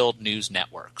need to build news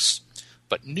networks,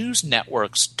 but news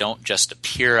networks don't just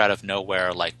appear out of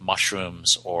nowhere like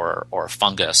mushrooms or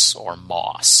fungus or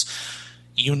moss.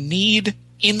 You need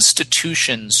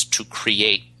institutions to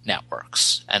create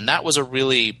networks. And that was a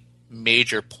really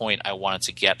major point I wanted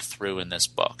to get through in this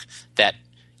book, that,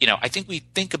 I think we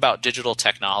think about digital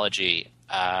technology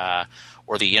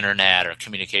or the internet or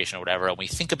communication or whatever, and we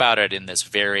think about it in this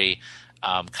very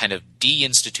kind of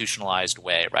deinstitutionalized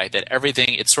way, right? That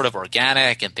everything, it's sort of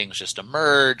organic and things just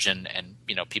emerge and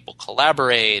people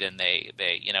collaborate and they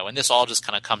and this all just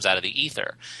kind of comes out of the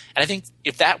ether. And I think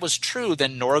if that was true,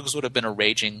 then NORGs would have been a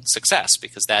raging success,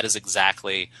 because that is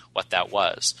exactly what that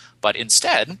was. But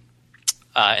instead,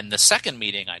 And the second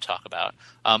meeting I talk about,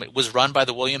 it was run by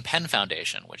the William Penn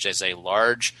Foundation, which is a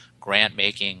large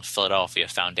grant-making Philadelphia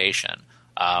foundation,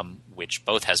 which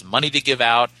both has money to give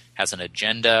out, has an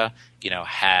agenda,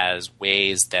 has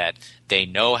ways that they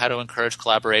know how to encourage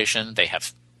collaboration. They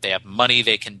have money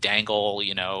they can dangle,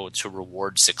 to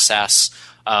reward success.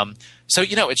 So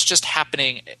it's just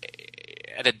happening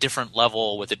at a different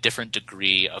level with a different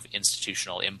degree of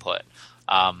institutional input.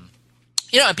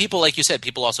 And people, like you said,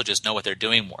 people also just know what they're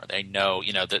doing more. They know,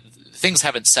 that things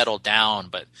haven't settled down,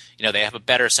 but, they have a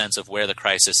better sense of where the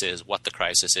crisis is, what the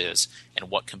crisis is, and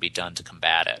what can be done to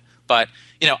combat it. But,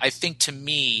 I think to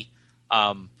me,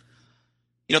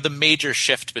 the major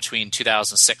shift between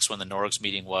 2006 when the NORGS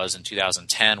meeting was and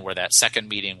 2010 where that second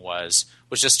meeting was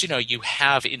just, you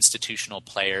have institutional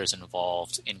players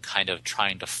involved in kind of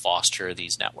trying to foster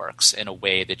these networks in a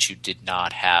way that you did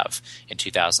not have in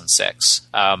 2006.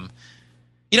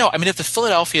 If the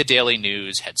Philadelphia Daily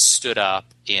News had stood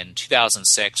up in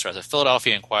 2006 or the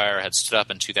Philadelphia Inquirer had stood up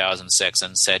in 2006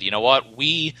 and said, you know what,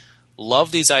 we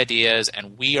love these ideas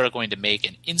and we are going to make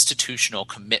an institutional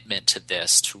commitment to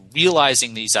this, to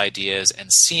realizing these ideas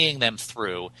and seeing them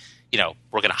through,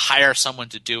 we're going to hire someone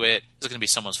to do it. This is going to be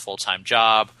someone's full-time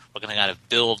job. We're going to kind of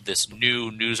build this new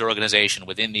news organization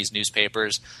within these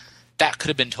newspapers. That could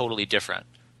have been totally different.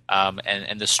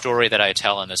 And the story that I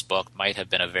tell in this book might have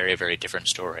been a very, very different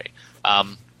story.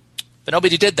 But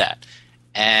nobody did that.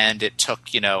 And it took,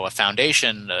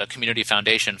 a community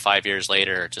foundation 5 years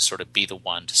later to sort of be the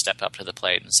one to step up to the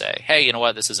plate and say, hey, you know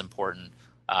what, this is important.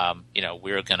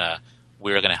 We're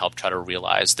gonna help try to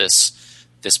realize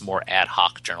this more ad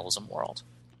hoc journalism world.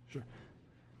 Sure.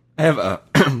 I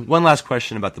have one last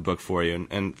question about the book for you,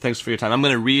 and thanks for your time. I'm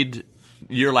going to read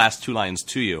your last two lines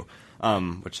to you,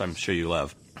 which I'm sure you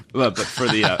love. But for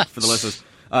the listeners,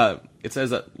 it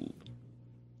says that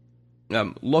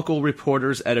local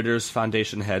reporters, editors,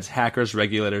 foundation heads, hackers,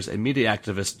 regulators, and media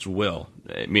activists will,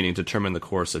 meaning determine the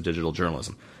course of digital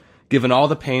journalism. Given all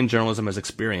the pain journalism has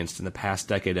experienced in the past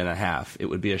decade and a half, it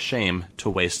would be a shame to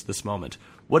waste this moment.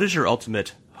 What is your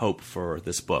ultimate hope for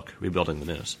this book, Rebuilding the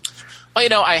News?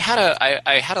 Well, I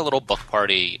had a little book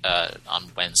party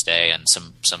on Wednesday, and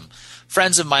some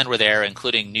friends of mine were there,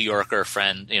 including New York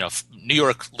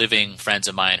living friends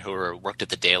of mine who worked at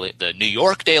the New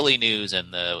York Daily News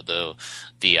and the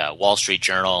Wall Street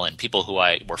Journal, and people who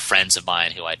were friends of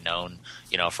mine who I'd known,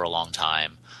 for a long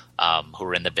time, who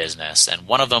were in the business. And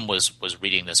one of them was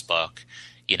reading this book,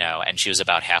 and she was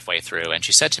about halfway through, and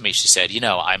she said to me,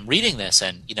 I'm reading this,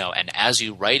 and as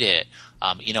you write it,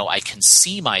 I can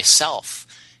see myself,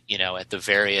 at the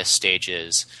various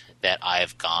stages that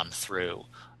I've gone through.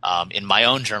 In my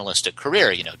own journalistic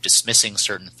career, dismissing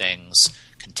certain things,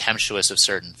 contemptuous of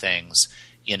certain things,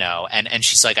 and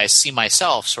she's like, I see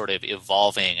myself sort of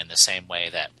evolving in the same way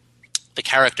that the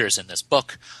characters in this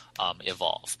book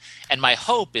evolve. And my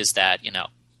hope is that,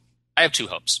 I have two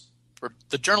hopes. For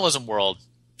the journalism world,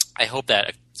 I hope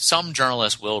that some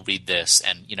journalists will read this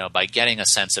and, by getting a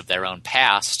sense of their own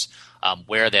past,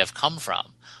 where they've come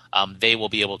from, they will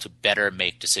be able to better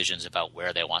make decisions about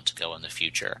where they want to go in the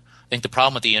future. I think the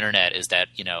problem with the internet is that,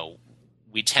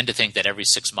 we tend to think that every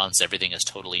 6 months everything is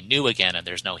totally new again and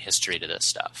there's no history to this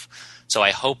stuff. So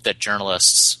I hope that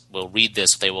journalists will read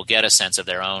this. They will get a sense of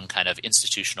their own kind of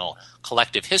institutional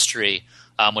collective history,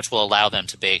 which will allow them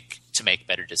to make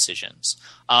better decisions.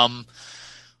 I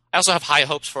also have high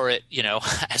hopes for it,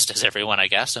 as does everyone, I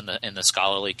guess, in the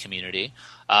scholarly community.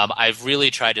 I've really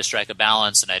tried to strike a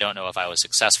balance, and I don't know if I was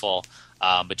successful,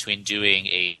 between doing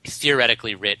a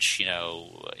theoretically rich,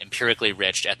 empirically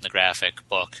rich ethnographic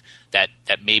book that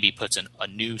maybe puts a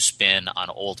new spin on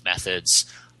old methods,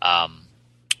 and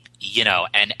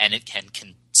it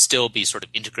can still be sort of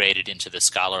integrated into the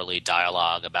scholarly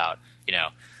dialogue about,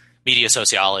 media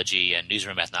sociology and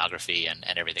newsroom ethnography and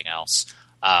everything else.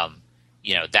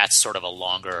 That's sort of a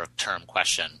longer term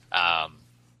question.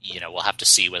 We'll have to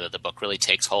see whether the book really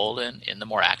takes hold in the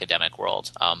more academic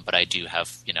world. But I do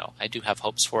have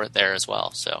hopes for it there as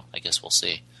well. So I guess we'll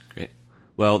see. Great.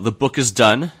 Well, the book is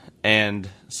done. And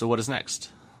so what is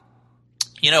next?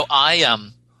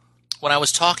 When I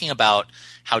was talking about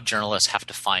how journalists have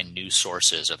to find news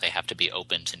sources or they have to be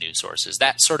open to news sources,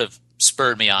 that sort of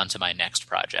spurred me on to my next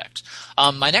project.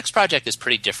 My next project is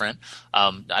pretty different.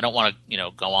 I don't want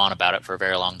to, go on about it for a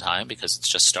very long time because it's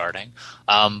just starting.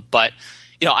 But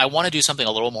I want to do something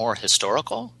a little more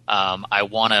historical. I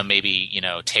want to maybe,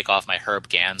 take off my Herb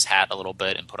Gans hat a little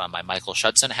bit and put on my Michael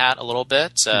Schudson hat a little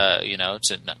bit. Not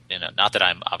that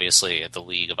I'm obviously at the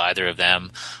league of either of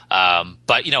them,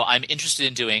 but I'm interested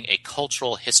in doing a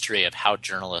cultural history of how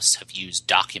journalists have used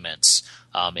documents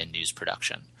in news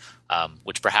production,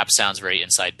 which perhaps sounds very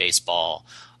inside baseball.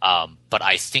 But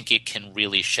I think it can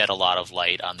really shed a lot of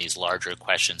light on these larger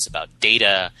questions about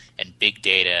data and big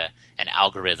data and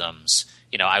algorithms.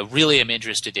 I really am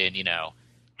interested in,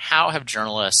 how have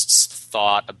journalists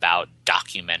thought about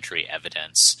documentary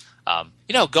evidence?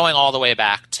 Going all the way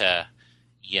back to,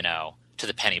 to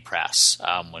the penny press,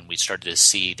 when we started to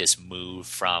see this move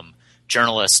from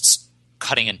journalists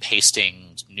cutting and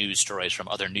pasting news stories from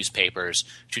other newspapers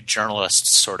to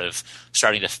journalists sort of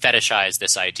starting to fetishize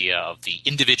this idea of the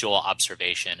individual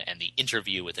observation and the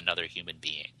interview with another human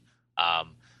being.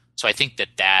 So I think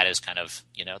that is kind of,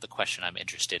 the question I'm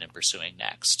interested in pursuing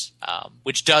next,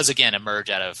 which does, again, emerge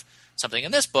out of something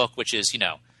in this book, which is,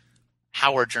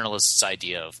 how are journalists'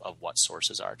 idea of what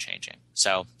sources are changing?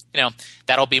 So,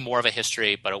 that'll be more of a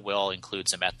history, but it will include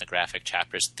some ethnographic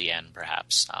chapters at the end,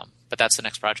 perhaps. But that's the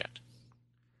next project.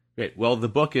 Great. Well, the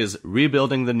book is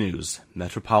Rebuilding the News,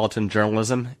 Metropolitan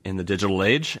Journalism in the Digital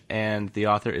Age, and the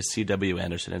author is C.W.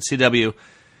 Anderson. And C.W.,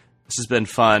 this has been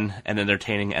fun and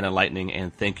entertaining and enlightening,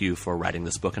 and thank you for writing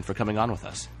this book and for coming on with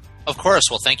us. Of course.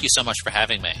 Well, thank you so much for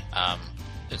having me.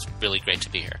 It's really great to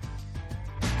be here.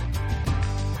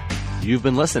 You've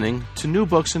been listening to New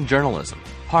Books in Journalism,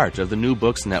 part of the New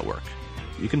Books Network.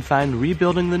 You can find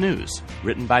Rebuilding the News,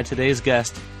 written by today's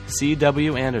guest,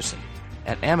 C.W. Anderson,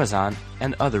 at Amazon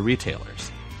and other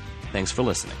retailers. Thanks for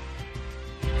listening.